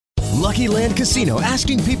Lucky Land Casino,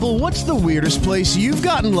 asking people, what's the weirdest place you've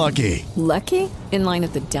gotten lucky? Lucky? In line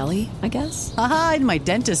at the deli, I guess? Aha, in my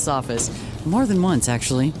dentist's office. More than once,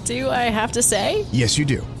 actually. Do I have to say? Yes, you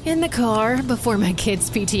do. In the car before my kids'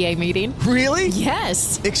 PTA meeting. Really?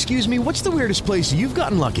 Yes. Excuse me, what's the weirdest place you've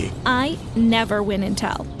gotten lucky? I never win and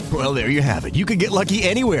tell. Well, there you have it. You can get lucky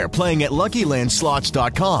anywhere, playing at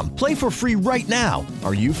LuckyLandSlots.com. Play for free right now.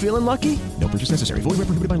 Are you feeling lucky? No purchase necessary. Void where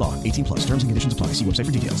prohibited by law. 18 plus. Terms and conditions apply. See website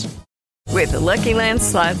for details. With the Lucky Land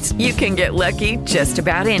Slots, you can get lucky just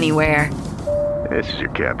about anywhere. This is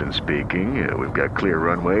your captain speaking. We've got clear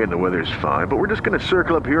runway and the weather's fine, but we're just going to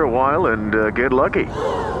circle up here a while and get lucky.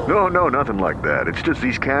 No, nothing like that. It's just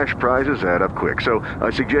these cash prizes add up quick. So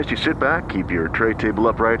I suggest you sit back, keep your tray table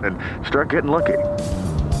upright, and start getting lucky.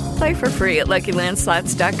 Play for free at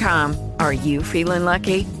LuckyLandSlots.com. Are you feeling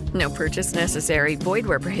lucky? No purchase necessary. Void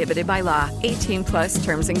where prohibited by law. 18 plus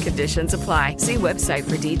terms and conditions apply. See website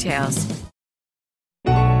for details.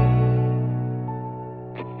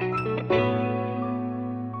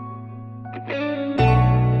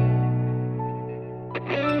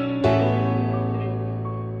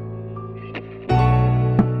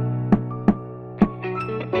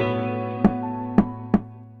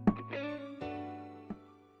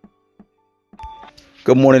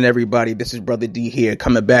 Good morning, everybody. This is Brother D here,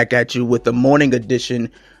 coming back at you with the morning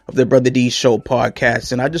edition of the Brother D Show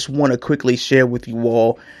podcast. And I just want to quickly share with you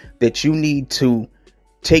all that you need to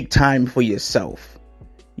take time for yourself.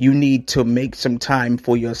 You need to make some time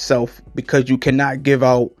for yourself, because you cannot give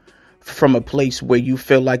out from a place where you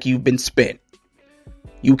feel like you've been spent.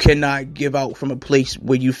 You cannot give out from a place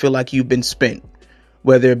where you feel like you've been spent,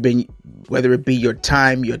 whether it be your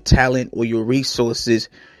time, your talent, or your resources.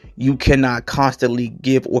 You cannot constantly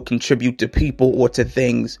give or contribute to people or to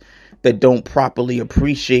things that don't properly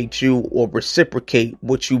appreciate you or reciprocate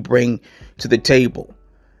what you bring to the table.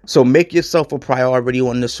 So make yourself a priority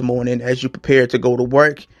on this morning as you prepare to go to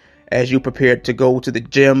work, as you prepare to go to the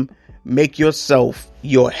gym. Make yourself,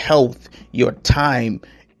 your health, your time.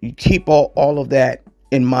 You keep all of that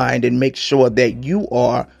in mind and make sure that you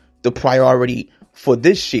are the priority for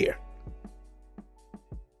this year.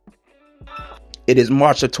 It is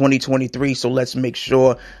March of 2023, so let's make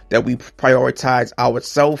sure that we prioritize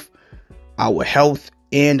ourselves, our health,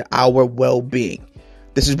 and our well-being.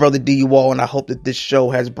 This is Brother D, you all, and I hope that this show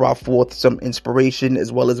has brought forth some inspiration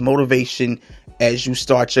as well as motivation as you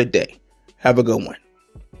start your day. Have a good one.